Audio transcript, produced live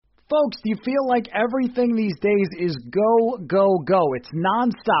Folks, do you feel like everything these days is go, go, go? It's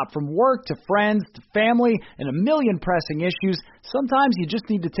nonstop from work to friends to family and a million pressing issues. Sometimes you just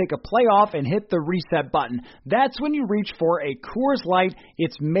need to take a play off and hit the reset button. That's when you reach for a Coors Light.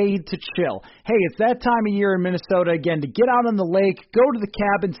 It's made to chill. Hey, it's that time of year in Minnesota again to get out on the lake, go to the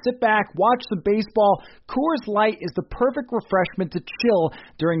cabin, sit back, watch some baseball. Coors Light is the perfect refreshment to chill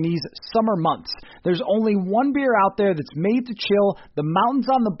during these summer months. There's only one beer out there that's made to chill. The mountains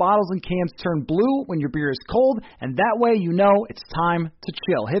on the bottles and cans turn blue when your beer is cold, and that way you know it's time to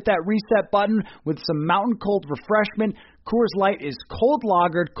chill. Hit that reset button with some mountain cold refreshment. Coors Light is cold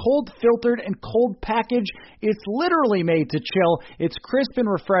lagered, cold filtered, and cold packaged. It's literally made to chill. It's crisp and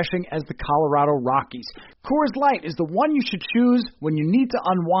refreshing as the Colorado Rockies. Coors Light is the one you should choose when you need to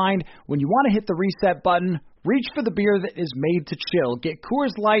unwind, when you want to hit the reset button. Reach for the beer that is made to chill. Get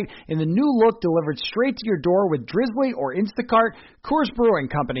Coors Light in the new look delivered straight to your door with Drizzly or Instacart. Coors Brewing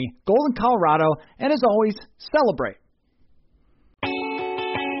Company, Golden, Colorado, and as always, celebrate.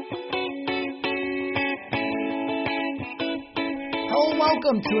 Hello,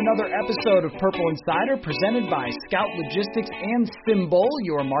 welcome to another episode of Purple Insider presented by Scout Logistics and Symbol,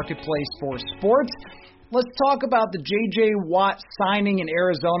 your marketplace for sports. Let's talk about the J.J. Watt signing in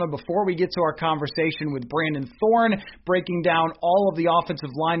Arizona before we get to our conversation with Brandon Thorn, breaking down all of the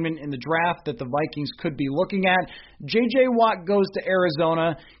offensive linemen in the draft that the Vikings could be looking at. J.J. Watt goes to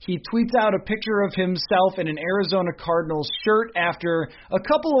Arizona. He tweets out a picture of himself in an Arizona Cardinals shirt after a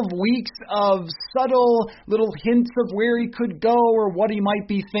couple of weeks of subtle little hints of where he could go or what he might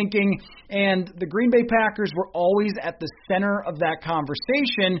be thinking. And the Green Bay Packers were always at the center of that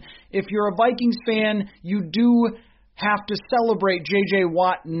conversation. If you're a Vikings fan, you do have to celebrate J.J.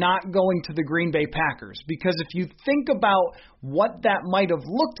 Watt not going to the Green Bay Packers. Because if you think about what that might have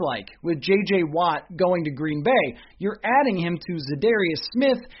looked like with J.J. Watt going to Green Bay, you're adding him to Zadarius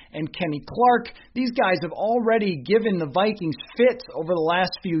Smith and Kenny Clark. These guys have already given the Vikings fits over the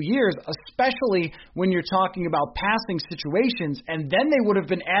last few years, especially when you're talking about passing situations. And then they would have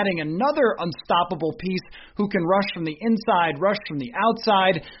been adding another unstoppable piece who can rush from the inside, rush from the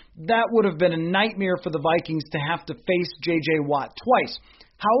outside. That would have been a nightmare for the Vikings to have to face J.J. Watt twice.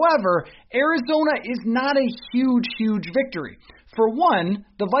 However, Arizona is not a huge victory. For one,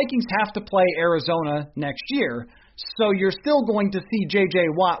 the Vikings have to play Arizona next year, so you're still going to see J.J.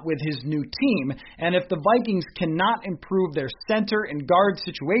 Watt with his new team. And if the Vikings cannot improve their center and guard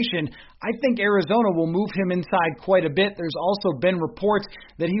situation, I think Arizona will move him inside quite a bit. There's also been reports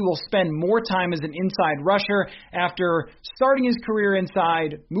that he will spend more time as an inside rusher after starting his career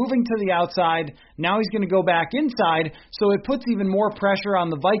inside, moving to the outside. Now he's going to go back inside, so it puts even more pressure on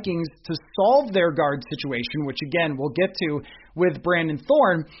the Vikings to solve their guard situation, which again we'll get to with Brandon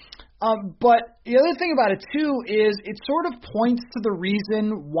Thorn. But the other thing about it, too, is it sort of points to the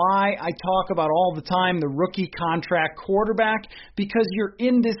reason why I talk about all the time the rookie contract quarterback, because you're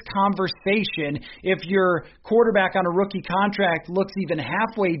in this conversation. If your quarterback on a rookie contract looks even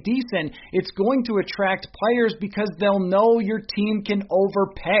halfway decent, it's going to attract players because they'll know your team can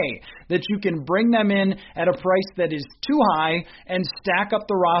overpay, that you can bring them in at a price that is too high and stack up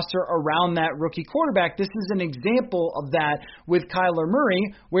the roster around that rookie quarterback. This is an example of that with Kyler Murray,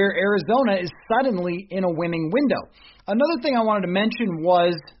 where Arizona is suddenly in a winning window. Another thing I wanted to mention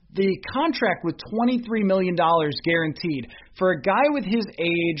was the contract with $23 million guaranteed. For a guy with his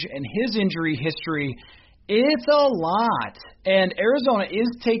age and his injury history, it's a lot. And Arizona is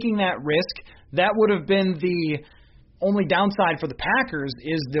taking that risk. That would have been the only downside for the Packers,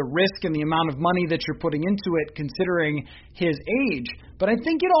 is the risk and the amount of money that you're putting into it considering his age. But I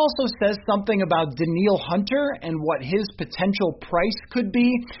think it also says something about Danielle Hunter and what his potential price could be.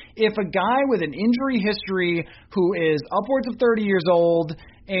 If a guy with an injury history who is upwards of 30 years old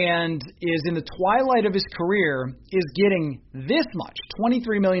and is in the twilight of his career is getting this much,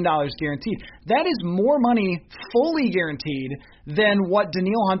 $23 million guaranteed, that is more money fully guaranteed than what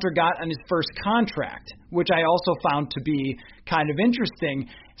Danielle Hunter got on his first contract, which I also found to be kind of interesting.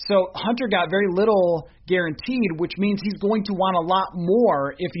 So Hunter got very little guaranteed, which means he's going to want a lot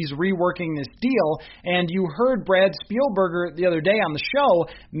more if he's reworking this deal. And you heard Brad Spielberger the other day on the show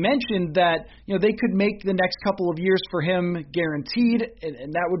mention that, you know, they could make the next couple of years for him guaranteed,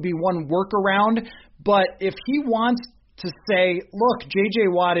 and that would be one workaround. But if he wants to say, look, J.J.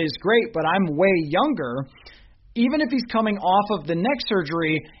 Watt is great, but I'm way younger, even if he's coming off of the neck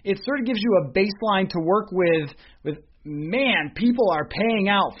surgery, it sort of gives you a baseline to work with man, people are paying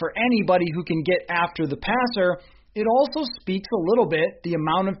out for anybody who can get after the passer. It also speaks a little bit the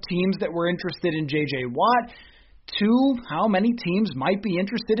amount of teams that were interested in J.J. Watt. Two, how many teams might be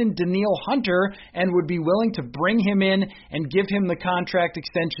interested in Danielle Hunter and would be willing to bring him in and give him the contract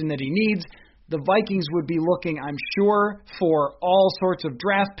extension that he needs. The Vikings would be looking, I'm sure, for all sorts of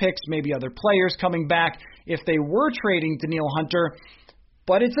draft picks, maybe other players coming back if they were trading Danielle Hunter.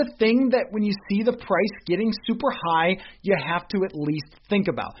 But it's a thing that when you see the price getting super high, you have to at least think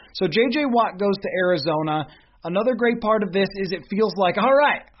about. So J.J. Watt goes to Arizona. Another great part of this is it feels like, all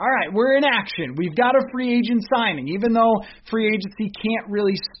right, we're in action. We've got a free agent signing. Even though free agency can't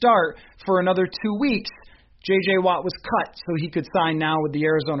really start for another 2 weeks, J.J. Watt was cut so he could sign now with the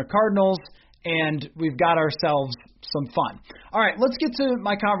Arizona Cardinals, and we've got ourselves some fun. All right, let's get to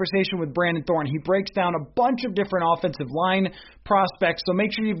my conversation with Brandon Thorn. He breaks down a bunch of different offensive line prospects, so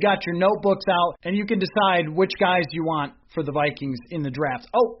make sure you've got your notebooks out and you can decide which guys you want for the Vikings in the draft.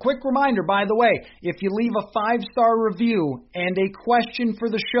 Oh, quick reminder, by the way, if you leave a 5-star review and a question for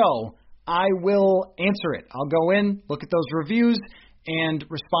the show, I will answer it. I'll go in, look at those reviews, and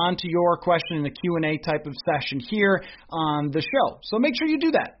respond to your question in a Q&A type of session here on the show. So make sure you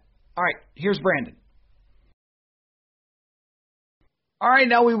do that. All right, here's Brandon. All right,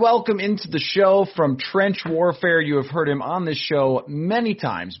 now we welcome into the show from Trench Warfare. You have heard him on this show many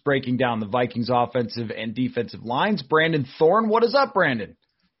times, breaking down the Vikings offensive and defensive lines. Brandon Thorn, what is up, Brandon?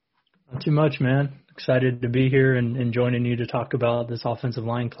 Not too much, man. Excited to be here and joining you to talk about this offensive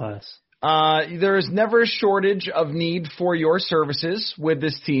line class. There is never a shortage of need for your services with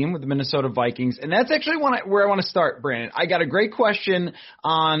this team, with the Minnesota Vikings. And that's actually where I want to start, Brandon. I got a great question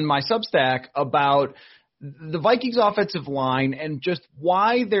on my Substack about the Vikings offensive line and just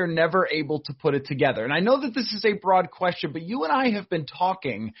why they're never able to put it together. And I know that this is a broad question, but you and I have been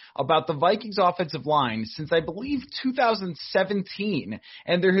talking about the Vikings offensive line since I believe 2017.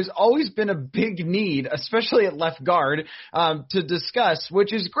 And there has always been a big need, especially at left guard, to discuss,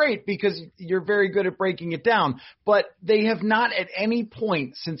 which is great because you're very good at breaking it down. But they have not at any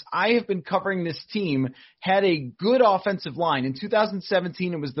point since I have been covering this team had a good offensive line. In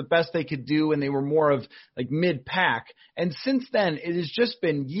 2017, it was the best they could do, and they were more of like mid-pack. And since then, it has just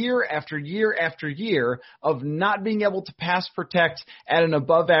been year after year after year of not being able to pass protect at an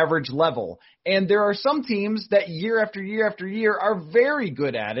above-average level. And there are some teams that year after year after year are very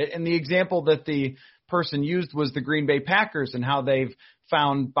good at it. And the example that the person used was the Green Bay Packers and how they've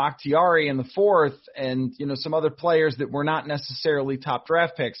found Bakhtiari in the fourth and, some other players that were not necessarily top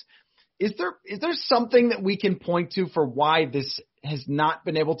draft picks. Is there something that we can point to for why this has not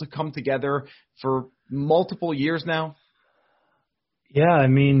been able to come together for multiple years now? Yeah,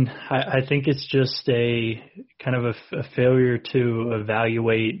 I think it's just a kind of a failure to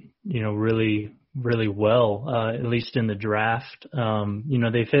evaluate, really, really well, at least in the draft.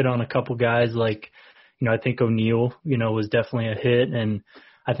 They've hit on a couple guys like, I think O'Neal, was definitely a hit, and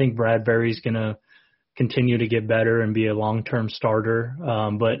I think Bradbury's going to continue to get better and be a long-term starter.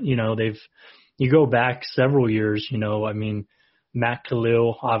 But, you go back several years, Matt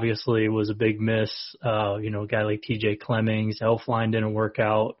Khalil obviously was a big miss. A guy like TJ Clemmings, Elflein didn't work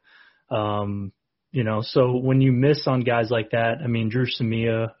out. So when you miss on guys like that, Drew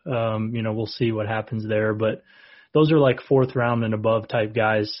Samia, we'll see what happens there. But those are like fourth round and above type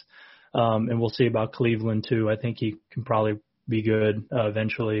guys. And we'll see about Cleveland too. I think he can probably be good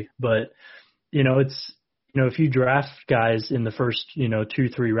eventually. But, if you draft guys in the first,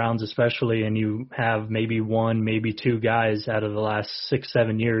 2-3 rounds especially, and you have maybe one, maybe two guys out of the last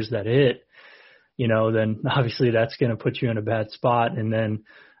 6-7 years that hit, then obviously that's going to put you in a bad spot. And then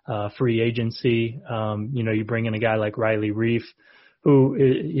free agency, you bring in a guy like Riley Reif, who,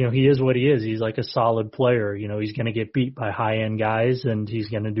 he is what he is. He's like a solid player. He's going to get beat by high-end guys, and he's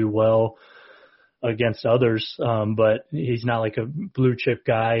going to do well against others. But he's not like a blue-chip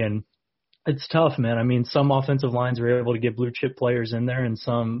guy, and it's tough, man. Some offensive lines are able to get blue-chip players in there, and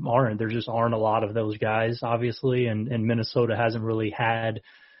some aren't. There just aren't a lot of those guys, obviously, and Minnesota hasn't really had,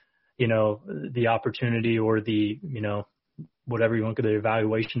 the opportunity or the, whatever you want to call the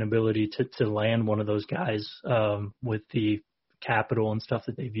evaluation ability to land one of those guys with the capital and stuff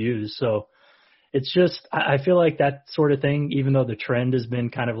that they've used. So it's just, I feel like that sort of thing, even though the trend has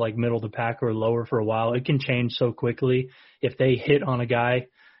been kind of like middle of the pack or lower for a while, it can change so quickly. If they hit on a guy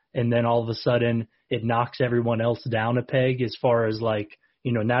and then all of a sudden it knocks everyone else down a peg as far as like,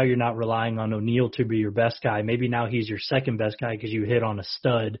 now you're not relying on O'Neal to be your best guy. Maybe now he's your second best guy because you hit on a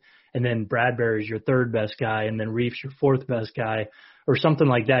stud, and then Bradbury's your third best guy, and then Reif's your fourth best guy, or something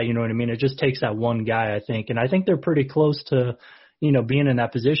like that. You know what I mean? It just takes that one guy, I think. And I think they're pretty close to, being in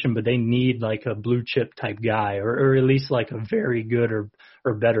that position, but they need like a blue chip type guy or at least like a very good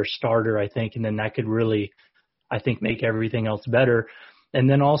or better starter, I think. And then that could really, I think, make everything else better. And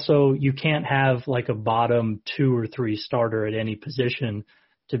then also you can't have like a bottom 2 or 3 starter at any position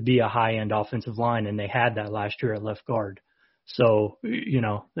to be a high-end offensive line, and they had that last year at left guard. So,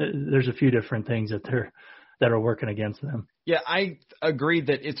 there's a few different things that are working against them. Yeah, I agree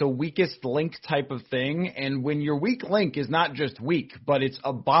that it's a weakest link type of thing, and when your weak link is not just weak, but it's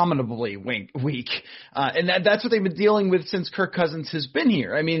abominably weak, and that's what they've been dealing with since Kirk Cousins has been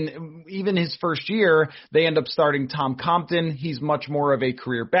here. I mean, even his first year, they end up starting Tom Compton. He's much more of a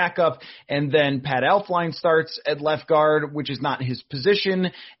career backup, and then Pat Elflein starts at left guard, which is not his position,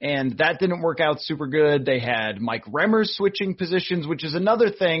 and that didn't work out super good. They had Mike Remmers switching positions, which is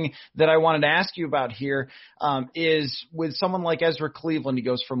another thing that I wanted to ask you about here, is with someone like Ezra Cleveland. He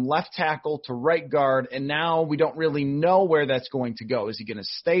goes from left tackle to right guard, and now we don't really know where that's going to go. Is he going to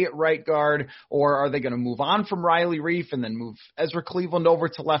stay at right guard, or are they going to move on from Riley Reiff and then move Ezra Cleveland over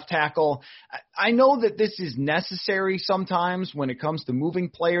to left tackle? I know that this is necessary sometimes when it comes to moving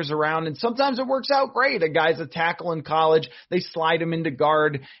players around, and sometimes it works out great. A guy's a tackle in college, they slide him into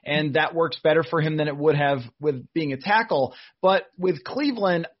guard, and that works better for him than it would have with being a tackle. But with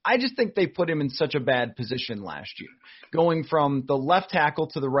Cleveland, I just think they put him in such a bad position last year, going from the left tackle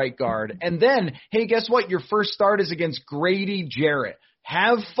to the right guard. And then, hey, guess what? Your first start is against Grady Jarrett.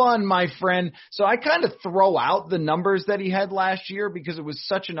 Have fun, my friend. So I kind of throw out the numbers that he had last year because it was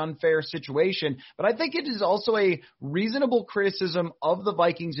such an unfair situation. But I think it is also a reasonable criticism of the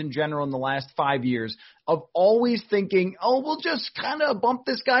Vikings in general in the last 5 years of always thinking, oh, we'll just kind of bump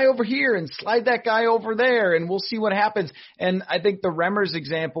this guy over here and slide that guy over there, and we'll see what happens. And I think the Remmers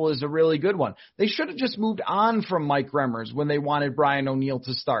example is a really good one. They should have just moved on from Mike Remmers when they wanted Brian O'Neill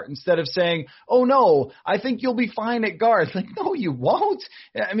to start, instead of saying, oh, no, I think you'll be fine at guard. Like, no, you won't.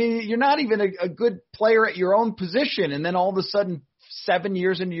 I mean, you're not even a good player at your own position, and then all of a sudden 7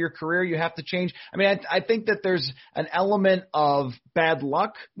 years into your career, you have to change. I mean, I think that there's an element of bad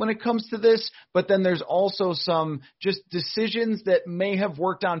luck when it comes to this, but then there's also some just decisions that may have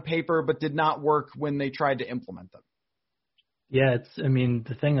worked on paper but did not work when they tried to implement them. Yeah,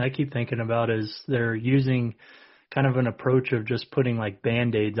 the thing I keep thinking about is they're using kind of an approach of just putting like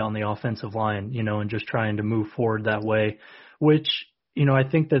Band-Aids on the offensive line, and just trying to move forward that way, which I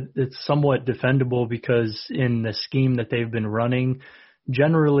think that it's somewhat defendable because in the scheme that they've been running,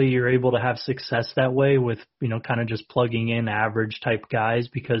 generally you're able to have success that way with, kind of just plugging in average type guys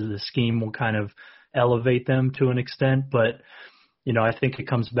because the scheme will kind of elevate them to an extent. But, I think it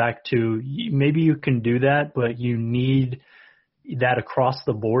comes back to maybe you can do that, but you need that across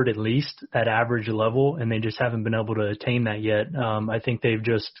the board, at least that average level, and they just haven't been able to attain that yet. I think they've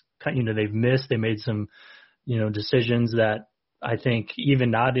just, they've missed. They made some, decisions that I think even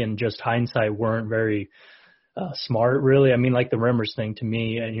not in just hindsight weren't very smart, really. I mean, like the Remmers thing to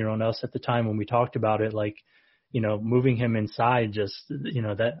me, and us at the time when we talked about it, like, moving him inside, just,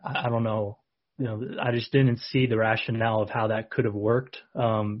 that I don't know, I just didn't see the rationale of how that could have worked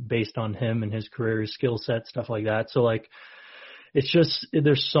based on him and his career, his skill set, stuff like that. So like, it's just,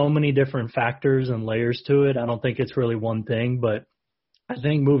 there's so many different factors and layers to it. I don't think it's really one thing, but I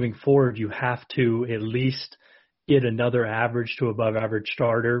think moving forward, you have to at least get another average to above average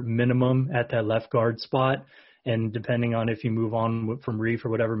starter minimum at that left guard spot. And depending on if you move on from Reiff or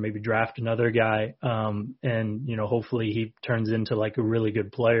whatever, maybe draft another guy. And, hopefully he turns into like a really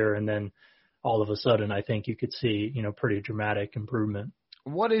good player. And then all of a sudden, I think you could see, pretty dramatic improvement.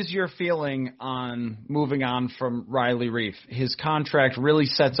 What is your feeling on moving on from Riley Reiff? His contract really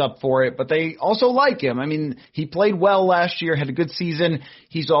sets up for it, but they also like him. I mean, he played well last year, had a good season.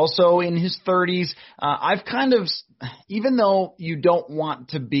 He's also in his 30s. I've kind of, even though you don't want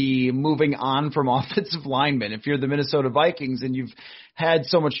to be moving on from offensive linemen, if you're the Minnesota Vikings and you've had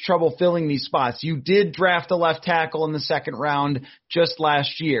so much trouble filling these spots, you did draft a left tackle in the second round just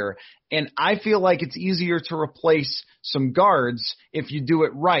last year. And I feel like it's easier to replace some guards if you do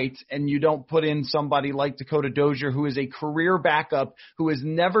it right and you don't put in somebody like Dakota Dozier, who is a career backup, who has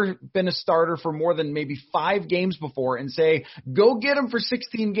never been a starter for more than maybe 5 games before, and say, go get him for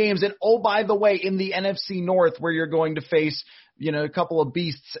 16 games. And oh, by the way, in the NFC North, where you're going to face a couple of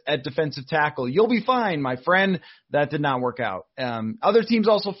beasts at defensive tackle, you'll be fine, my friend. That did not work out. Other teams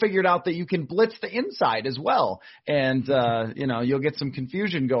also figured out that you can blitz the inside as well. And, you'll get some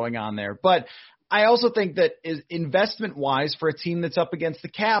confusion going on there. But I also think that investment-wise for a team that's up against the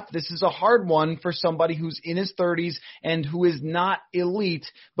cap, this is a hard one for somebody who's in his 30s and who is not elite,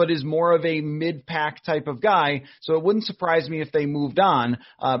 but is more of a mid-pack type of guy. So it wouldn't surprise me if they moved on.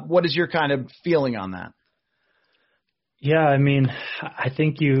 What is your kind of feeling on that? Yeah, I mean, I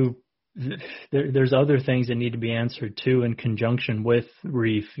think there's other things that need to be answered too in conjunction with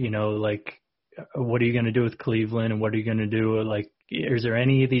Reiff, like what are you going to do with Cleveland, and what are you going to do? Like, is there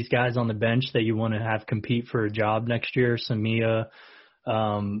any of these guys on the bench that you want to have compete for a job next year? Samia,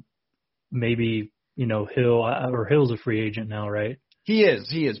 maybe, Hill, or Hill's a free agent now, right? He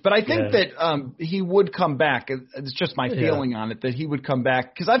is. But I think that he would come back. It's just my feeling on it that he would come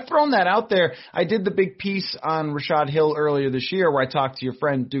back, because I've thrown that out there. I did the big piece on Rashad Hill earlier this year where I talked to your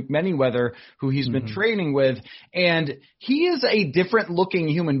friend Duke Manyweather, who he's been training with, and he is a different looking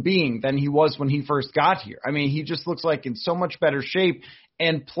human being than he was when he first got here. I mean, he just looks like in so much better shape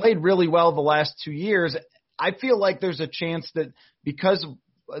and played really well the last 2 years. I feel like there's a chance that because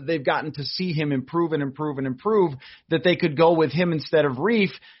they've gotten to see him improve, that they could go with him instead of Reiff.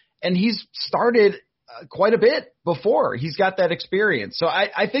 And he's started quite a bit before. He's got that experience. So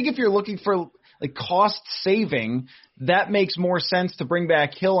I think if you're looking for like cost saving, that makes more sense to bring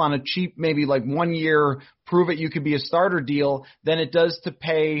back Hill on a cheap, maybe like 1 year, prove it you could be a starter deal than it does to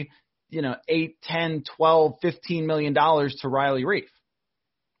pay, $8, 10, 12, $15 million to Riley Reiff.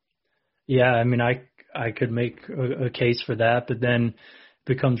 Yeah. I mean, I could make a case for that, but then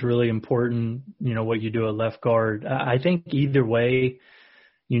becomes really important, what you do at left guard. I think either way,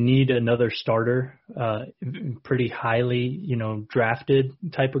 you need another starter, pretty highly, drafted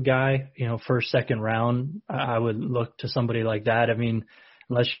type of guy, first, second round. I would look to somebody like that. I mean,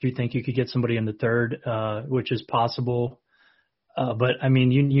 unless you think you could get somebody in the third, which is possible. But I mean,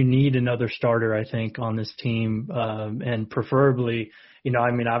 you need another starter, I think, on this team, and preferably,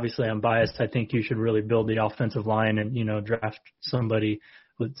 obviously I'm biased. I think you should really build the offensive line and, draft somebody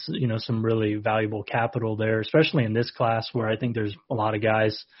with, some really valuable capital there, especially in this class where I think there's a lot of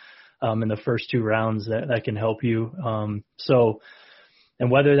guys, in the first 2 rounds that can help you.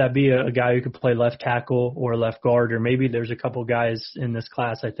 And whether that be a guy who could play left tackle or left guard, or maybe there's a couple guys in this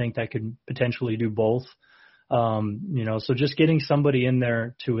class, I think that could potentially do both. So just getting somebody in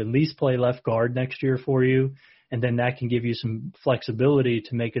there to at least play left guard next year for you, and then that can give you some flexibility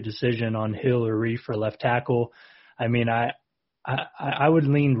to make a decision on Hill or Reiff for left tackle. I mean, I would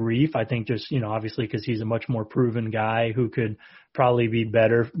lean Reiff. I think just, obviously because he's a much more proven guy who could probably be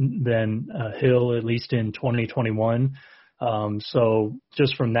better than Hill, at least in 2021. So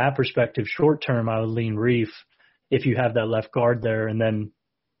just from that perspective, short term, I would lean Reiff if you have that left guard there. And then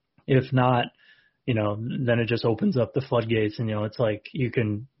if not, then it just opens up the floodgates, and, it's like you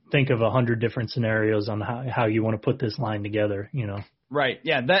can think of 100 different scenarios on how you want to put this line together, Right.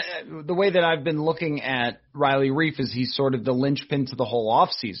 Yeah. The way that I've been looking at Riley Reiff is he's sort of the linchpin to the whole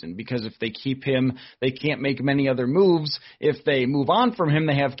offseason, because if they keep him, they can't make many other moves. If they move on from him,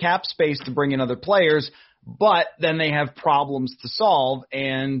 they have cap space to bring in other players. But then they have problems to solve,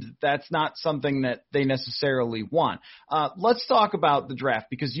 and that's not something that they necessarily want. Let's talk about the draft,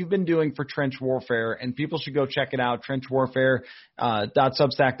 because you've been doing for Trench Warfare, and people should go check it out,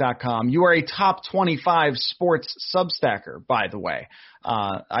 trenchwarfare.substack.com. You are a top 25 sports Substacker, by the way.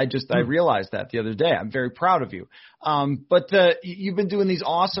 I realized that the other day. I'm very proud of you. But you've been doing these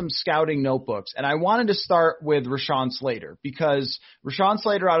awesome scouting notebooks, and I wanted to start with Rashawn Slater, because Rashawn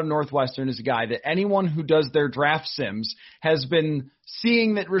Slater out of Northwestern is a guy that anyone who does their draft sims has been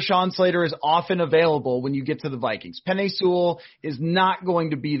seeing that Rashawn Slater is often available when you get to the Vikings. Penei Sewell is not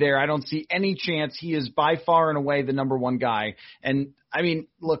going to be there. I don't see any chance. He is by far and away the number one guy. And I mean,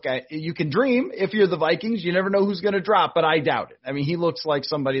 look, you can dream if you're the Vikings. You never know who's going to drop, but I doubt it. I mean, he looks like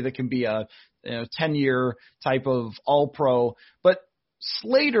somebody that can be a 10-year type of all-pro. But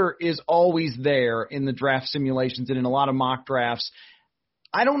Slater is always there in the draft simulations and in a lot of mock drafts.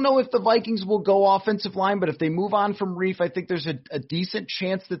 I don't know if the Vikings will go offensive line, but if they move on from Reiff, I think there's a decent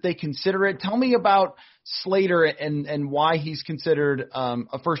chance that they consider it. Tell me about Slater and why he's considered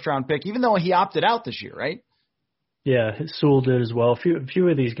a first-round pick, even though he opted out this year, right? Yeah, Sewell did as well. A few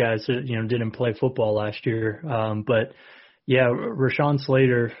of these guys, didn't play football last year. But yeah, Rashawn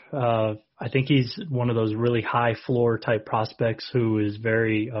Slater, I think he's one of those really high floor type prospects who is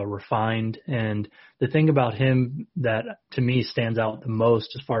very refined. And the thing about him that to me stands out the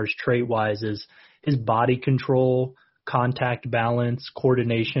most as far as trait wise is his body control, contact balance,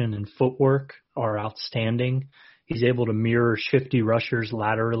 coordination, and footwork are outstanding. He's able to mirror shifty rushers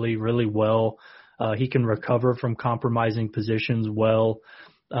laterally really well. He can recover from compromising positions well.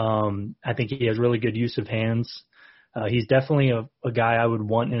 I think he has really good use of hands. He's definitely a guy I would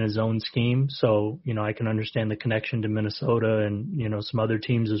want in his own scheme. So, I can understand the connection to Minnesota and, some other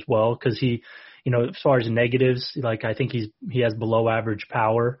teams as well. Cause he, as far as negatives, like I think he has below average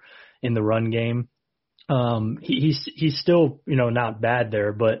power in the run game. He's still, not bad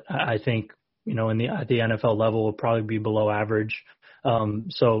there, but I think, at the NFL level will probably be below average.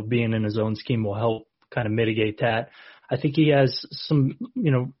 So being in his own scheme will help kind of mitigate that. I think he has some,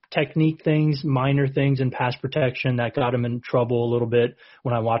 technique things, minor things in pass protection that got him in trouble a little bit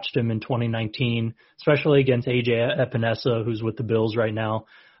when I watched him in 2019, especially against A.J. Epinesa, who's with the Bills right now.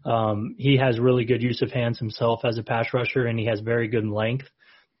 He has really good use of hands himself as a pass rusher, and he has very good length,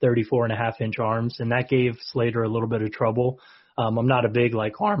 34.5-inch arms, and that gave Slater a little bit of trouble. I'm not a big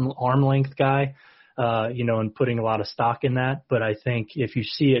arm length guy, and putting a lot of stock in that, but I think if you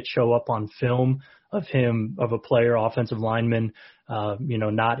see it show up on film of a player, offensive lineman,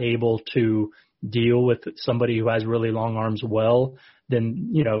 not able to deal with somebody who has really long arms well, then,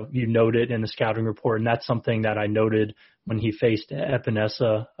 you note it in the scouting report. And that's something that I noted when he faced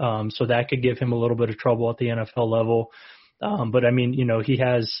Epinesa. So that could give him a little bit of trouble at the NFL level. But he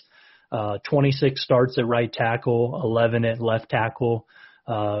has 26 starts at right tackle, 11 at left tackle.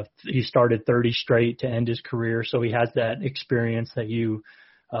 He started 30 straight to end his career. So he has that experience that you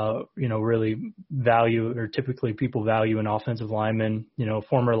really value, or typically people value in offensive linemen,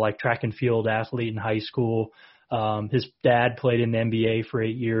 former track and field athlete in high school. His dad played in the NBA for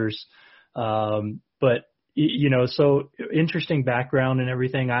 8 years. But so interesting background and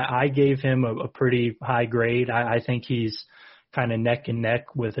everything. I gave him a pretty high grade. I think he's kind of neck and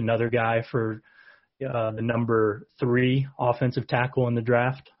neck with another guy for the number 3 offensive tackle in the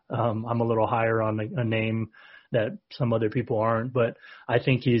draft. I'm a little higher on a name that some other people aren't, but I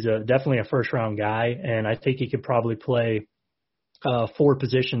think he's definitely a first round guy, and I think he could probably play 4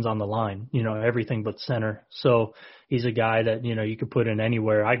 positions on the line, everything but center. So he's a guy that, you could put in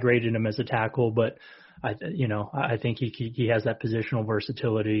anywhere. I graded him as a tackle, but I think he has that positional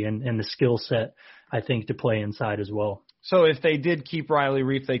versatility and the skill set, I think, to play inside as well. So if they did keep Riley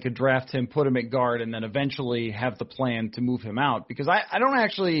Reiff, they could draft him, put him at guard, and then eventually have the plan to move him out. Because I don't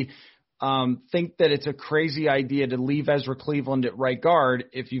actually think that it's a crazy idea to leave Ezra Cleveland at right guard.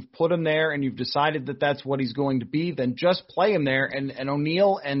 If you've put him there and you've decided that that's what he's going to be, then just play him there. And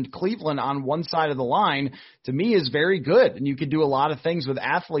O'Neal and Cleveland on one side of the line, to me, is very good. And you could do a lot of things with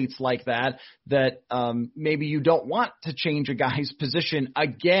athletes like that maybe you don't want to change a guy's position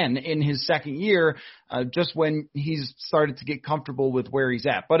again in his second year, just when he's started to get comfortable with where he's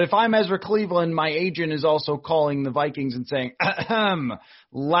at. But if I'm Ezra Cleveland, my agent is also calling the Vikings and saying,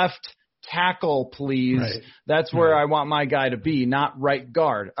 left tackle, please. Right. That's where I want my guy to be, not right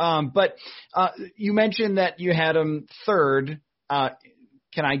guard. But you mentioned that you had him third.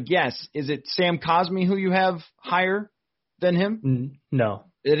 Can I guess? Is it Sam Cosmi who you have higher than him? No.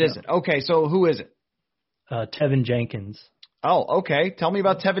 It isn't. Okay, so who is it? Tevin Jenkins. Oh, okay. Tell me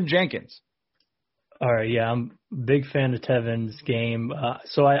about Tevin Jenkins. All right, yeah, I'm a big fan of Tevin's game.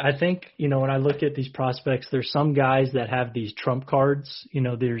 So I think, when I look at these prospects, there's some guys that have these trump cards.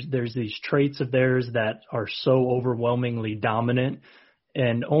 There's these traits of theirs that are so overwhelmingly dominant,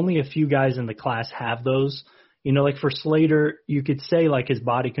 and only a few guys in the class have those. For Slater, you could say his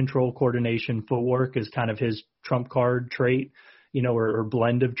body control, coordination, footwork is kind of his trump card trait, or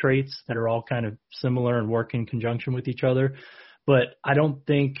blend of traits that are all kind of similar and work in conjunction with each other. But I don't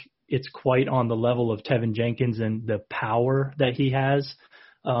think it's quite on the level of Tevin Jenkins and the power that he has.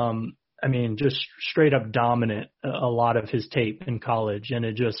 Just straight up dominant a lot of his tape in college. And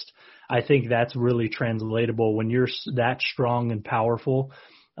I think that's really translatable when you're that strong and powerful.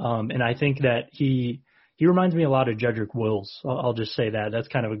 And I think that he reminds me a lot of Jedrick Wills. I'll just say that. That's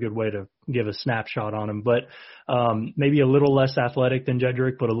kind of a good way to give a snapshot on him. But maybe a little less athletic than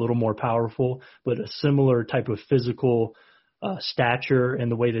Jedrick, but a little more powerful, but a similar type of physical stature,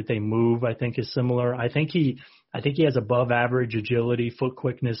 and the way that they move, I think, is similar. I think he has above average agility, foot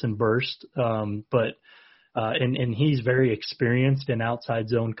quickness, and burst. But he's very experienced in outside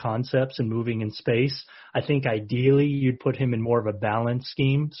zone concepts and moving in space. I think ideally you'd put him in more of a balance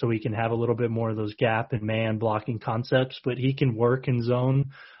scheme so he can have a little bit more of those gap and man blocking concepts, but he can work in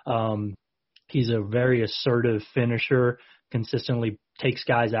zone. He's a very assertive finisher, consistently takes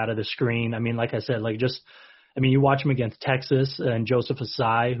guys out of the screen. Like I said, you watch him against Texas and Joseph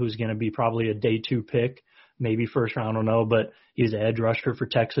Asai, who's going to be probably a day 2 pick, maybe first round, I don't know, but he's an edge rusher for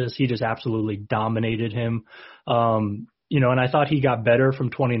Texas. He just absolutely dominated him. And I thought he got better from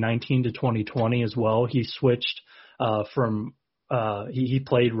 2019 to 2020 as well. He switched he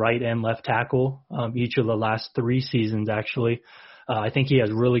played right and left tackle each of the last 3 seasons, actually. I think he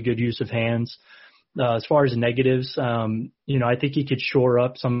has really good use of hands. As far as negatives, I think he could shore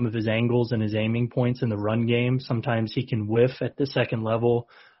up some of his angles and his aiming points in the run game. Sometimes he can whiff at the second level.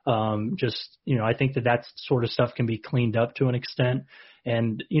 I think that sort of stuff can be cleaned up to an extent.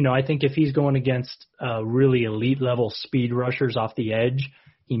 And, I think if he's going against really elite level speed rushers off the edge,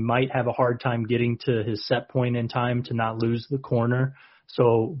 he might have a hard time getting to his set point in time to not lose the corner.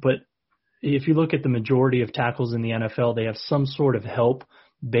 So, but if you look at the majority of tackles in the NFL, they have some sort of help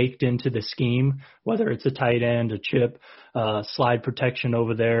baked into the scheme, whether it's a tight end, a chip, slide protection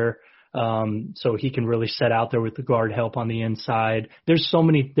over there. So he can really set out there with the guard help on the inside. There's so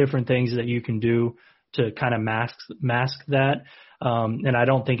many different things that you can do to kind of mask that. And I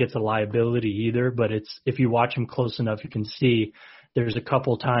don't think it's a liability either, but if you watch him close enough, you can see there's a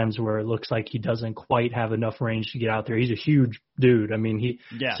couple times where it looks like he doesn't quite have enough range to get out there. He's a huge dude. I mean,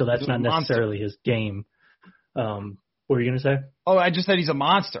 so that's not necessarily his game. What were you going to say? Oh, I just said he's a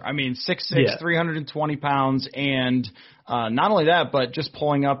monster. I mean, 6'6", 320 pounds, and not only that, but just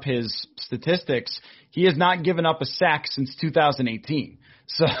pulling up his statistics, he has not given up a sack since 2018.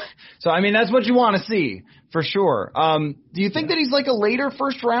 So I mean, that's what you want to see for sure. Do you think that he's like a later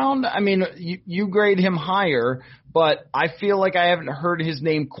first round? I mean, you grade him higher, but I feel like I haven't heard his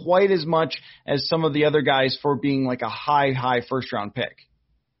name quite as much as some of the other guys for being like a high first round pick.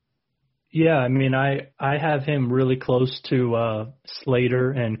 Yeah, I mean, I have him really close to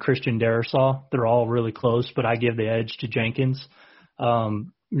Slater and Christian Darrisaw. They're all really close, but I give the edge to Jenkins.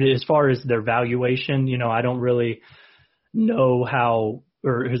 As far as their valuation, I don't really know how,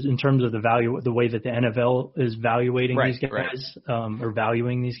 or in terms of the way that the NFL is valuating these guys, or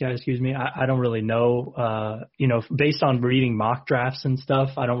valuing these guys, excuse me. I don't really know, based on reading mock drafts and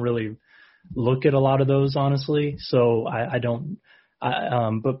stuff, I don't really look at a lot of those, honestly. So I don't.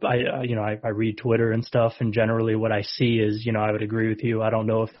 But I read Twitter and stuff, and generally what I see is, I would agree with you. I don't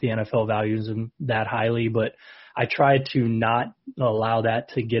know if the NFL values him that highly, but I try to not allow that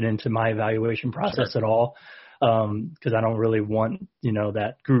to get into my evaluation process at all, because I don't really want,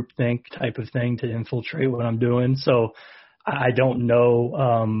 that groupthink type of thing to infiltrate what I'm doing. So I don't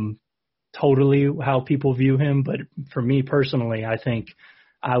know totally how people view him, but for me personally, I think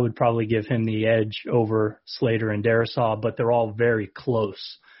I would probably give him the edge over Slater and Darrisaw, but they're all very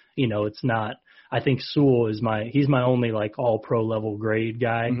close. It's not. I think Sewell he's my only like all pro level grade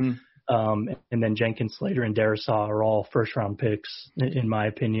guy, and then Jenkins, Slater, and Darrisaw are all first round picks in my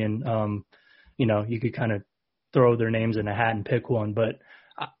opinion. You could kind of throw their names in a hat and pick one, but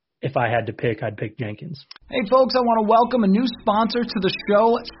if I had to pick, I'd pick Jenkins. Hey, folks, I want to welcome a new sponsor to the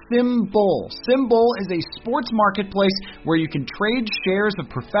show, SimBull. SimBull is a sports marketplace where you can trade shares of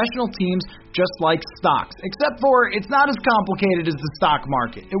professional teams just like stocks, except for it's not as complicated as the stock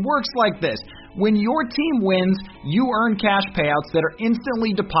market. It works like this. When your team wins, you earn cash payouts that are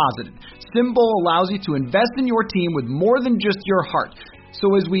instantly deposited. SimBull allows you to invest in your team with more than just your heart.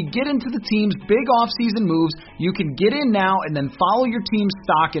 So as we get into the team's big off-season moves, you can get in now and then follow your team's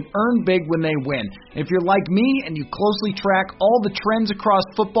stock and earn big when they win. If you're like me and you closely track all the trends across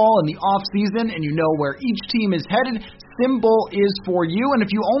football in the off-season and you know where each team is headed, SimBull is for you. And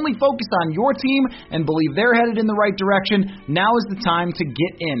if you only focus on your team and believe they're headed in the right direction, now is the time to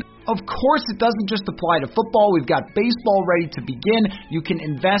get in. Of course, it doesn't just apply to football. We've got baseball ready to begin. You can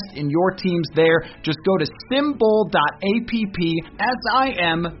invest in your teams there. Just go to simbull.app, simbull.app,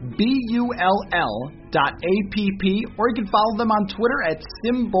 or you can follow them on Twitter at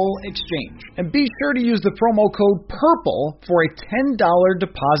SimBullExchange. And be sure to use the promo code PURPLE for a $10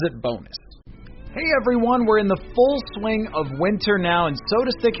 deposit bonus. Hey everyone, we're in the full swing of winter now, and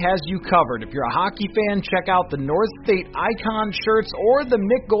SodaStick has you covered. If you're a hockey fan, check out the North State Icon shirts or the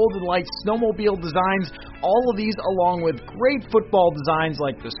Mick Golden Light snowmobile designs. All of these along with great football designs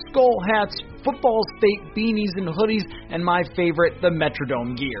like the skull hats, football state beanies and hoodies, and my favorite, the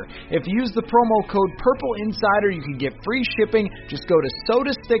Metrodome gear. If you use the promo code PURPLEINSIDER, you can get free shipping. Just go to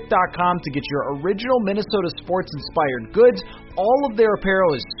sodastick.com to get your original Minnesota sports-inspired goods. All of their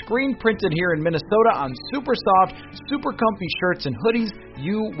apparel is screen printed here in Minnesota on super soft, super comfy shirts and hoodies.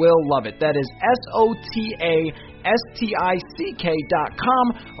 You will love it. That is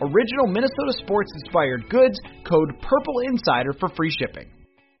SotaStick.com. Original Minnesota sports-inspired goods. Code PURPLEINSIDER for free shipping.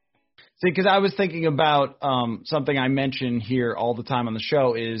 See, because I was thinking about something I mention here all the time on the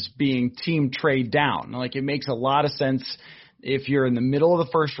show is being team trade down. Like, it makes a lot of sense if you're in the middle of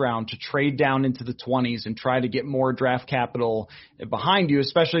the first round to trade down into the 20s and try to get more draft capital behind you,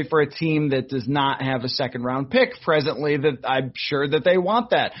 especially for a team that does not have a second round pick presently, that I'm sure that they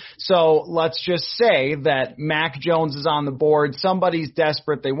want that. So let's just say that Mac Jones is on the board. Somebody's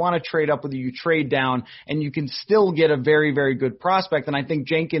desperate. They want to trade up with you. You trade down and you can still get a very, very good prospect. And I think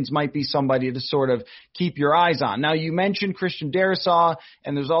Jenkins might be somebody to sort of keep your eyes on. Now, you mentioned Christian Darrisaw,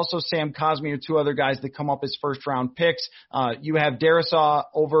 and there's also Sam Cosmi or two other guys that come up as first round picks. You have Darrisaw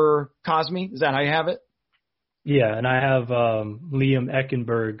over Cosmi. Is that how you have it? Yeah, and I have Liam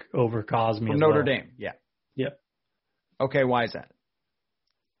Eckenberg over Cosmi from Notre Dame. Yeah. Yep. Okay, why is that?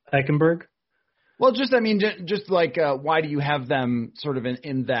 Eckenberg? Well, just like why do you have them sort of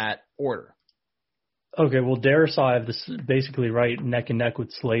in that order? Okay, well, Darrisaw, I have this basically right neck and neck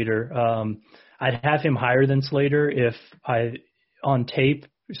with Slater. I'd have him higher than Slater on tape.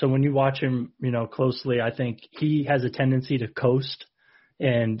 So when you watch him, closely, I think he has a tendency to coast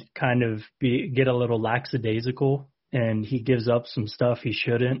and kind of get a little lackadaisical, and he gives up some stuff he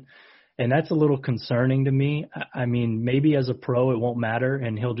shouldn't. And that's a little concerning to me. I mean, maybe as a pro it won't matter,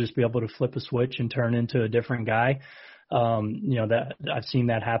 and he'll just be able to flip a switch and turn into a different guy. That I've seen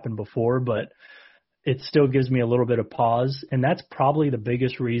that happen before, but it still gives me a little bit of pause, and that's probably the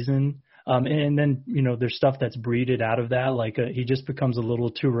biggest reason. And then, there's stuff that's breeded out of that. Like he just becomes a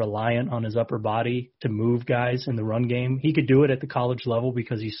little too reliant on his upper body to move guys in the run game. He could do it at the college level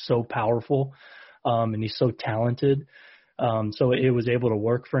because he's so powerful, and he's so talented. So it was able to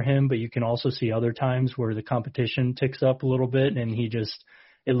work for him, but you can also see other times where the competition ticks up a little bit and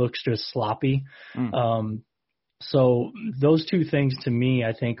it looks just sloppy. So those two things to me,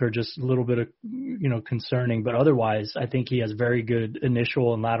 I think, are just a little bit of, concerning, but otherwise I think he has very good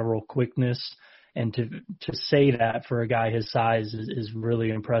initial and lateral quickness. And to say that for a guy his size is really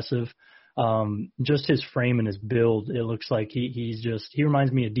impressive. Just his frame and his build, it looks like he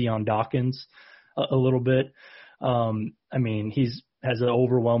reminds me of Dion Dawkins a little bit. I mean, has an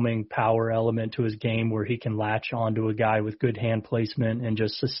overwhelming power element to his game where he can latch onto a guy with good hand placement and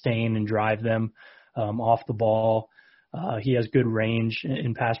just sustain and drive them off the ball. He has good range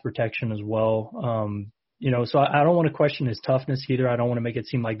in pass protection as well. So I don't want to question his toughness either. I don't want to make it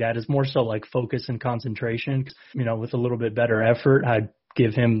seem like that. It's more so like focus and concentration. With a little bit better effort, I'd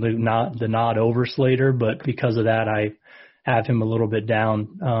give him the nod over Slater, but because of that, I have him a little bit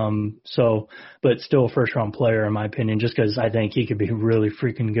down. But still a first round player in my opinion, just because I think he could be really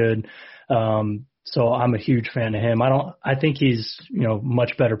freaking good. So I'm a huge fan of him. I think he's,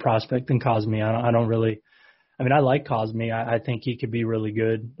 much better prospect than Cosme. I like Cosme. I think he could be really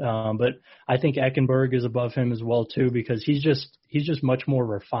good. But I think Eckenberg is above him as well too, because he's just much more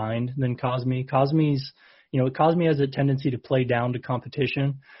refined than Cosme. Cosme has a tendency to play down to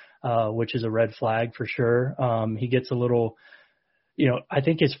competition, which is a red flag for sure. He gets a little, I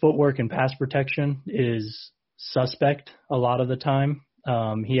think his footwork and pass protection is suspect a lot of the time.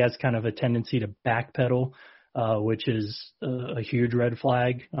 He has kind of a tendency to backpedal, which is a huge red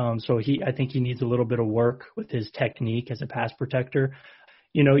flag. So I think he needs a little bit of work with his technique as a pass protector.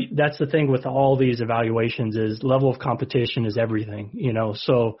 That's the thing with all these evaluations is level of competition is everything,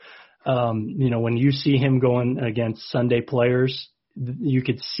 So, when you see him going against Sunday players, you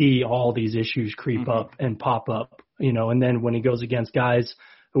could see all these issues creep up and pop up, and then when he goes against guys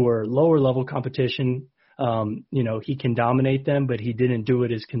who are lower level competition, he can dominate them, but he didn't do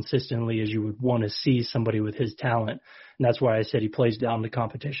it as consistently as you would want to see somebody with his talent. And that's why I said he plays down the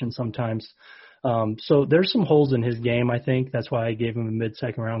competition sometimes. So there's some holes in his game, I think. That's why I gave him a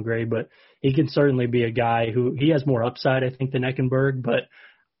mid-second round grade, but he can certainly be a guy who he has more upside, I think, than Eckenberg, but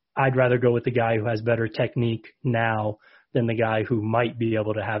I'd rather go with the guy who has better technique now than the guy who might be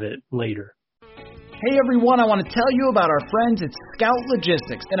able to have it later. Hey everyone, I want to tell you about our friends at Scout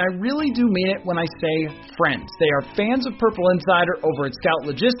Logistics, and I really do mean it when I say friends. They are fans of Purple Insider over at Scout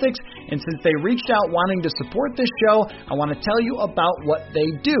Logistics, and since they reached out wanting to support this show, I want to tell you about what they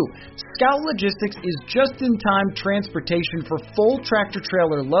do. Scout Logistics is just-in-time transportation for full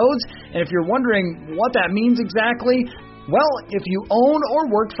tractor-trailer loads, and if you're wondering what that means exactly, well, if you own or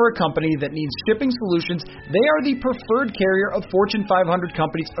work for a company that needs shipping solutions, they are the preferred carrier of Fortune 500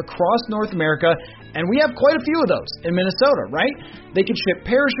 companies across North America, and we have quite a few of those in Minnesota, right? They can ship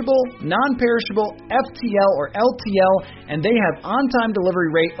perishable, non-perishable, FTL, or LTL, and they have on-time delivery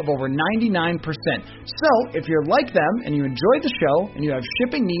rate of over 99%. So, if you're like them and you enjoy the show and you have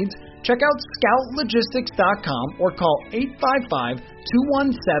shipping needs, check out scoutlogistics.com or call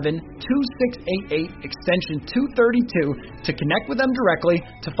 855-217-2688 extension 232 to connect with them directly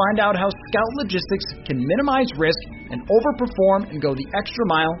to find out how Scout Logistics can minimize risk and overperform and go the extra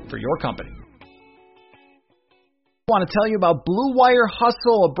mile for your company. I want to tell you about Blue Wire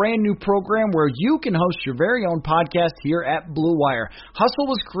Hustle, a brand new program where you can host your very own podcast here at Blue Wire.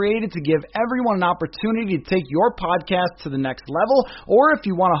 Hustle was created to give everyone an opportunity to take your podcast to the next level, or if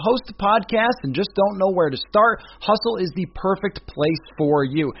you want to host a podcast and just don't know where to start, Hustle is the perfect place for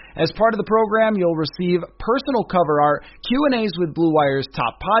you. As part of the program, you'll receive personal cover art, Q&As with Blue Wire's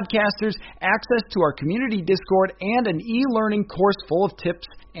top podcasters, access to our community Discord, and an e-learning course full of tips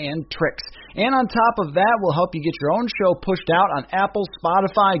and tricks. And on top of that, we'll help you get your own show pushed out on Apple,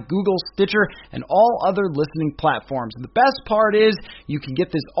 Spotify, Google, Stitcher, and all other listening platforms. The best part is you can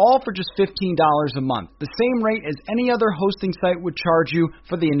get this all for just $15 a month, the same rate as any other hosting site would charge you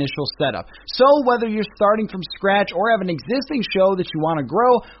for the initial setup. So whether you're starting from scratch or have an existing show that you want to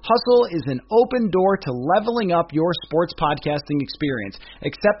grow, Hustle is an open door to leveling up your sports podcasting experience.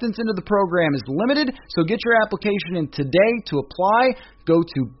 Acceptance into the program is limited, so get your application in today. To apply, go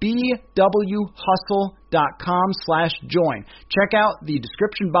to bwhustle.com/join. Check out the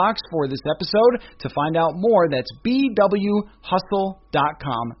description box for this episode to find out more. That's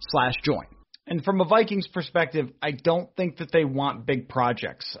bwhustle.com/join. And from a Vikings perspective, I don't think that they want big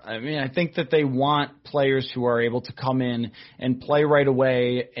projects. I mean, I think that they want players who are able to come in and play right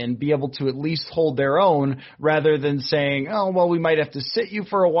away and be able to at least hold their own rather than saying, oh, well, we might have to sit you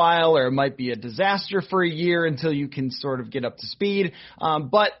for a while or it might be a disaster for a year until you can sort of get up to speed.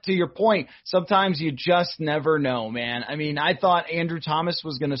 But to your point, sometimes you just never know, man. I mean, I thought Andrew Thomas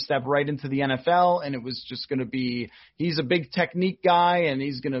was going to step right into the NFL and it was just going to be, he's a big technique guy and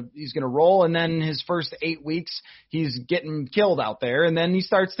he's going to roll. And then his first 8 weeks, he's getting killed out there, and then he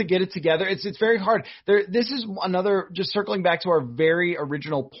starts to get it together. It's very hard. This is another, just circling back to our very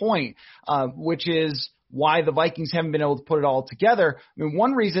original point, which is why the Vikings haven't been able to put it all together. I mean,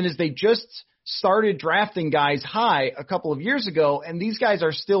 one reason is they just started drafting guys high a couple of years ago, and these guys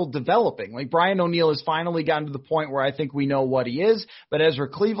are still developing. Like Brian O'Neill has finally gotten to the point where I think we know what he is, but Ezra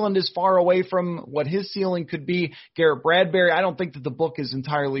Cleveland is far away from what his ceiling could be. Garrett Bradbury, I don't think that the book is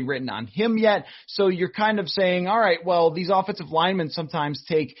entirely written on him yet, so you're kind of saying, all right, well, these offensive linemen sometimes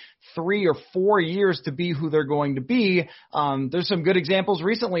take 3 or 4 years to be who they're going to be. There's some good examples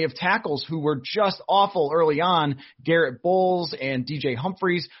recently of tackles who were just awful early on, Garrett Bowles and DJ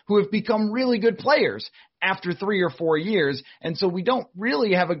Humphries, who have become really good players after 3 or 4 years. And so we don't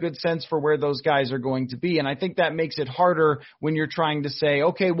really have a good sense for where those guys are going to be. And I think that makes it harder when you're trying to say,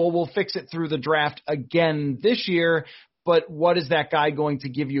 okay, well, we'll fix it through the draft again this year, but what is that guy going to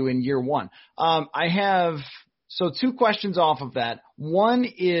give you in year one? I have 2 questions off of that. One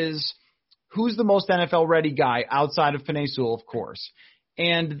is, who's the most NFL-ready guy outside of Penei Sewell, of course?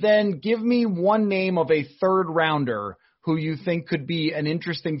 And then give me one name of a third-rounder who you think could be an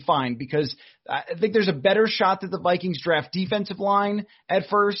interesting find, because I think there's a better shot that the Vikings draft defensive line at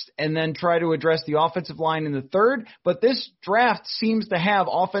first and then try to address the offensive line in the third. But this draft seems to have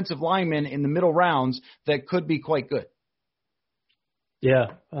offensive linemen in the middle rounds that could be quite good. Yeah.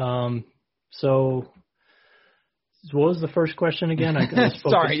 So what was the first question again? I was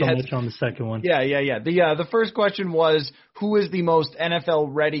focused so much on the second one. Yeah. The first question was, who is the most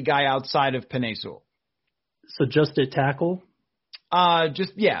NFL-ready guy outside of Penei Sewell? So just at tackle?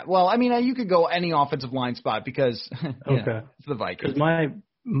 Well, I mean, you could go any offensive line spot because it's the Vikings. Because my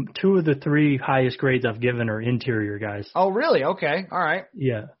 2 of the 3 highest grades I've given are interior guys. Oh, really? Okay. All right.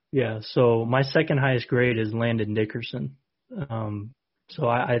 Yeah. So my second highest grade is Landon Dickerson. So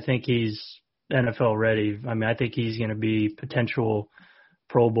I think he's NFL ready. I mean, I think he's going to be potential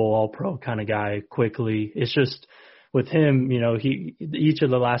Pro Bowl, All-Pro kind of guy quickly. It's just with him, each of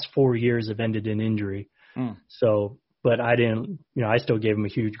the last 4 years have ended in injury. So, but I didn't, I still gave him a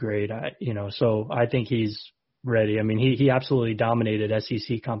huge grade. So I think he's ready. I mean, he absolutely dominated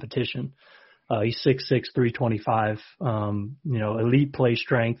SEC competition. He's 6'6", 325. Elite play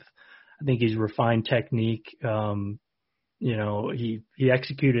strength. I think he's refined technique. He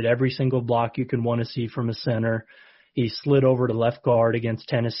executed every single block you could want to see from a center. He slid over to left guard against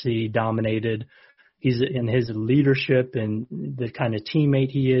Tennessee, dominated. He's in his leadership and the kind of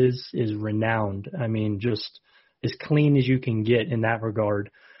teammate he is renowned. I mean, just as clean as you can get in that regard.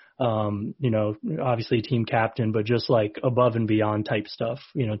 Obviously team captain, but just like above and beyond type stuff.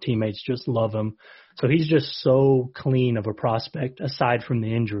 Teammates just love him. So he's just so clean of a prospect aside from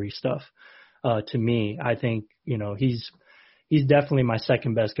the injury stuff. To me, I think, he's definitely my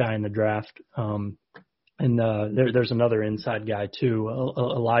second best guy in the draft. And there's another inside guy too,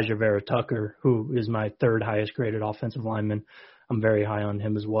 Elijah Vera Tucker, who is my third highest graded offensive lineman. I'm very high on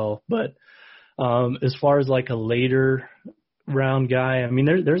him as well. But as far as like a later round guy, I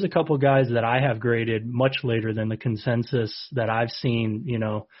mean, there's a couple guys that I have graded much later than the consensus that I've seen.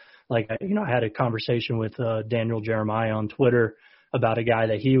 I had a conversation with Daniel Jeremiah on Twitter about a guy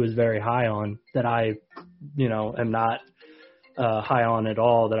that he was very high on that I, am not high on at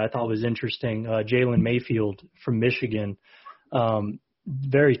all, that I thought was interesting. Jalen Mayfield from Michigan,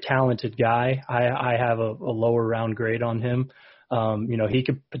 very talented guy. I have a lower round grade on him. He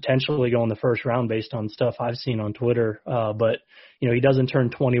could potentially go in the first round based on stuff I've seen on Twitter. But he doesn't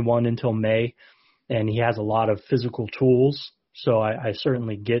turn 21 until May, and he has a lot of physical tools. So I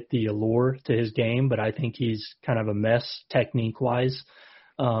certainly get the allure to his game, but I think he's kind of a mess technique-wise.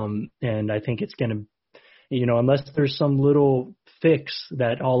 And I think it's going to, unless there's some little fix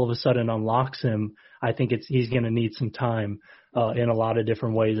that all of a sudden unlocks him, I think he's going to need some time in a lot of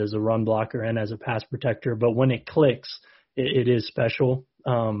different ways as a run blocker and as a pass protector. But when it clicks, it is special.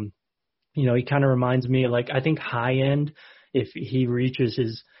 He kind of reminds me, I think high end, if he reaches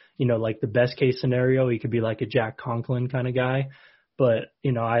his, the best case scenario, he could be like a Jack Conklin kind of guy. But,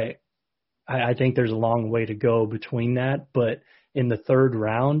 I think there's a long way to go between that. But in the third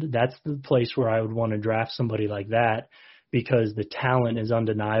round, that's the place where I would want to draft somebody like that, because the talent is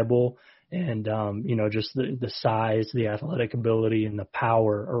undeniable. And, just the size, the athletic ability, and the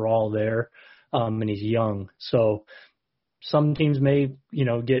power are all there. And he's young. So some teams may,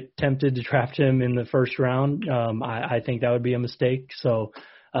 get tempted to draft him in the first round. I think that would be a mistake. So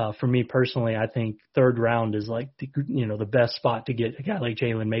for me personally, I think third round is the best spot to get a guy like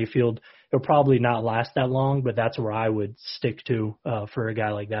Jalen Mayfield. He'll probably not last that long, but that's where I would stick to for a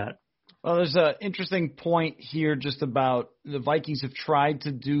guy like that. Well, there's an interesting point here just about the Vikings have tried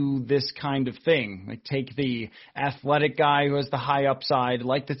to do this kind of thing, like take the athletic guy who has the high upside,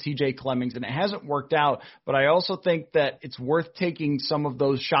 like the TJ Clemmings, and it hasn't worked out. But I also think that it's worth taking some of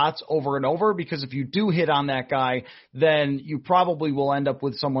those shots over and over, because if you do hit on that guy, then you probably will end up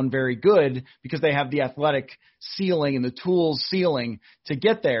with someone very good because they have the athletic ceiling and the tools ceiling to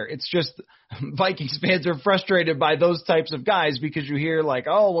get there. It's just Vikings fans are frustrated by those types of guys because you hear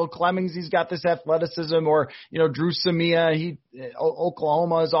Clemmings, he's got this athleticism, or, Drew Samia,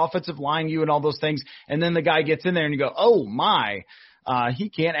 Oklahoma's offensive line, and all those things. And then the guy gets in there and you go, oh my, he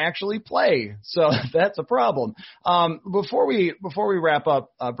can't actually play. So that's a problem. Before we wrap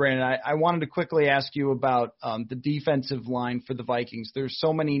up, Brandon, I wanted to quickly ask you about the defensive line for the Vikings. There's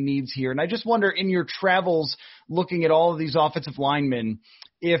so many needs here. And I just wonder, in your travels looking at all of these offensive linemen,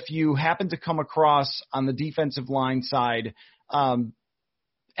 if you happen to come across on the defensive line side,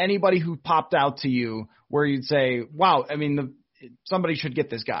 anybody who popped out to you where you'd say, wow, somebody should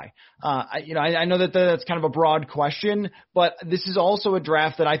get this guy. I know that that's kind of a broad question, but this is also a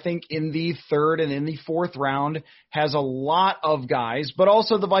draft that I think in the third and in the fourth round has a lot of guys, but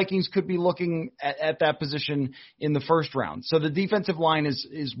also the Vikings could be looking at that position in the first round. So the defensive line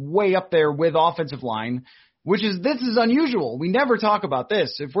is way up there with offensive line, this is unusual. We never talk about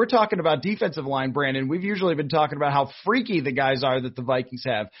this. If we're talking about defensive line, Brandon, we've usually been talking about how freaky the guys are that the Vikings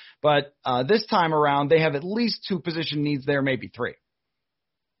have. But this time around, they have at least two position needs there, maybe three.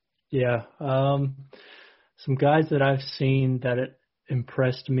 Yeah. Some guys that I've seen that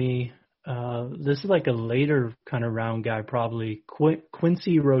impressed me. This is like a later kind of round guy, probably.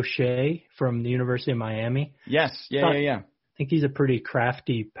 Quincy Roche from the University of Miami. Yes. Yeah. I think he's a pretty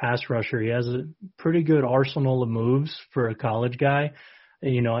crafty pass rusher. He has a pretty good arsenal of moves for a college guy.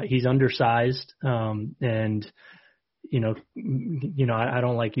 He's undersized, and I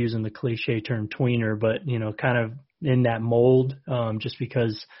don't like using the cliche term tweener, but kind of in that mold, just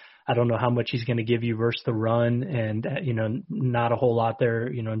because I don't know how much he's going to give you versus the run, and not a whole lot there,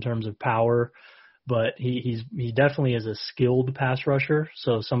 in terms of power. But he definitely is a skilled pass rusher,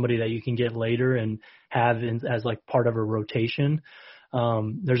 so somebody that you can get later and have as like part of a rotation.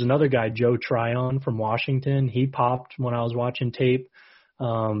 There's another guy, Joe Tryon from Washington. He popped when I was watching tape.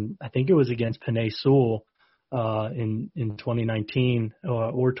 I think it was against Penei Sewell in 2019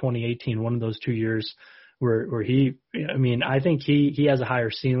 or 2018, one of those 2 years where he, I think he has a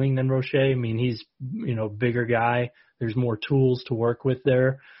higher ceiling than Roche. He's, bigger guy. There's more tools to work with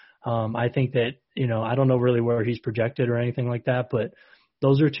there. I think that, I don't know really where he's projected or anything like that, but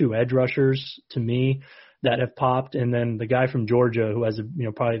those are two edge rushers to me that have popped. And then the guy from Georgia who has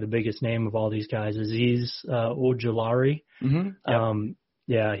probably the biggest name of all these guys, Azeez Ojulari. Mm-hmm.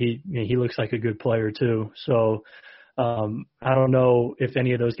 Yep. He looks like a good player too. So I don't know if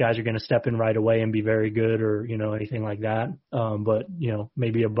any of those guys are going to step in right away and be very good or, anything like that. But,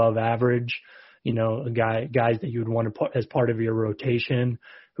 maybe above average, guys that you would want to put as part of your rotation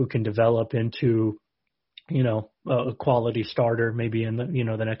who can develop into, a quality starter maybe in the,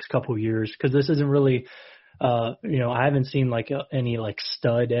 the next couple of years. Cause this isn't really, I haven't seen any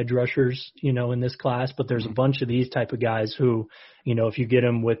stud edge rushers, in this class, but there's a bunch of these type of guys who, if you get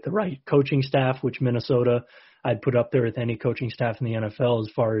them with the right coaching staff, which Minnesota I'd put up there with any coaching staff in the NFL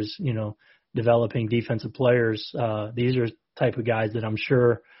as far as, developing defensive players. These are type of guys that I'm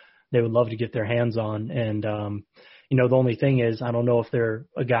sure they would love to get their hands on. And, the only thing is, I don't know if they're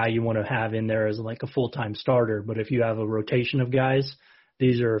a guy you want to have in there as like a full-time starter, but if you have a rotation of guys,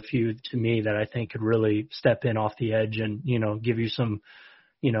 these are a few to me that I think could really step in off the edge and, give you some,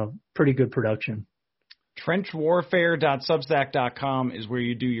 pretty good production. Trenchwarfare.substack.com is where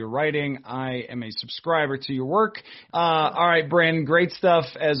you do your writing. I am a subscriber to your work. All right, Brandon, great stuff.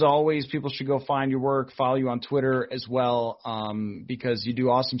 As always, people should go find your work, follow you on Twitter as well, because you do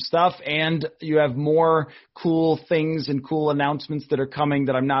awesome stuff, and you have more cool things and cool announcements that are coming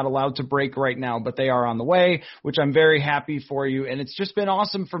that I'm not allowed to break right now, but they are on the way, which I'm very happy for you. And it's just been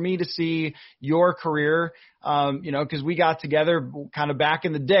awesome for me to see your career, because we got together kind of back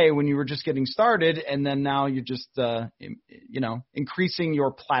in the day when you were just getting started, and then now you're just, increasing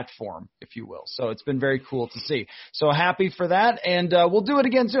your platform, if you will. So it's been very cool to see. So happy for that, and we'll do it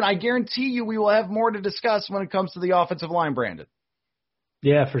again soon. I guarantee you we will have more to discuss when it comes to the offensive line, Brandon.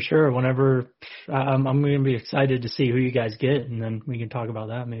 Yeah, for sure. Whenever I'm going to be excited to see who you guys get, and then we can talk about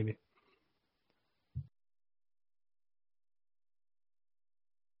that maybe.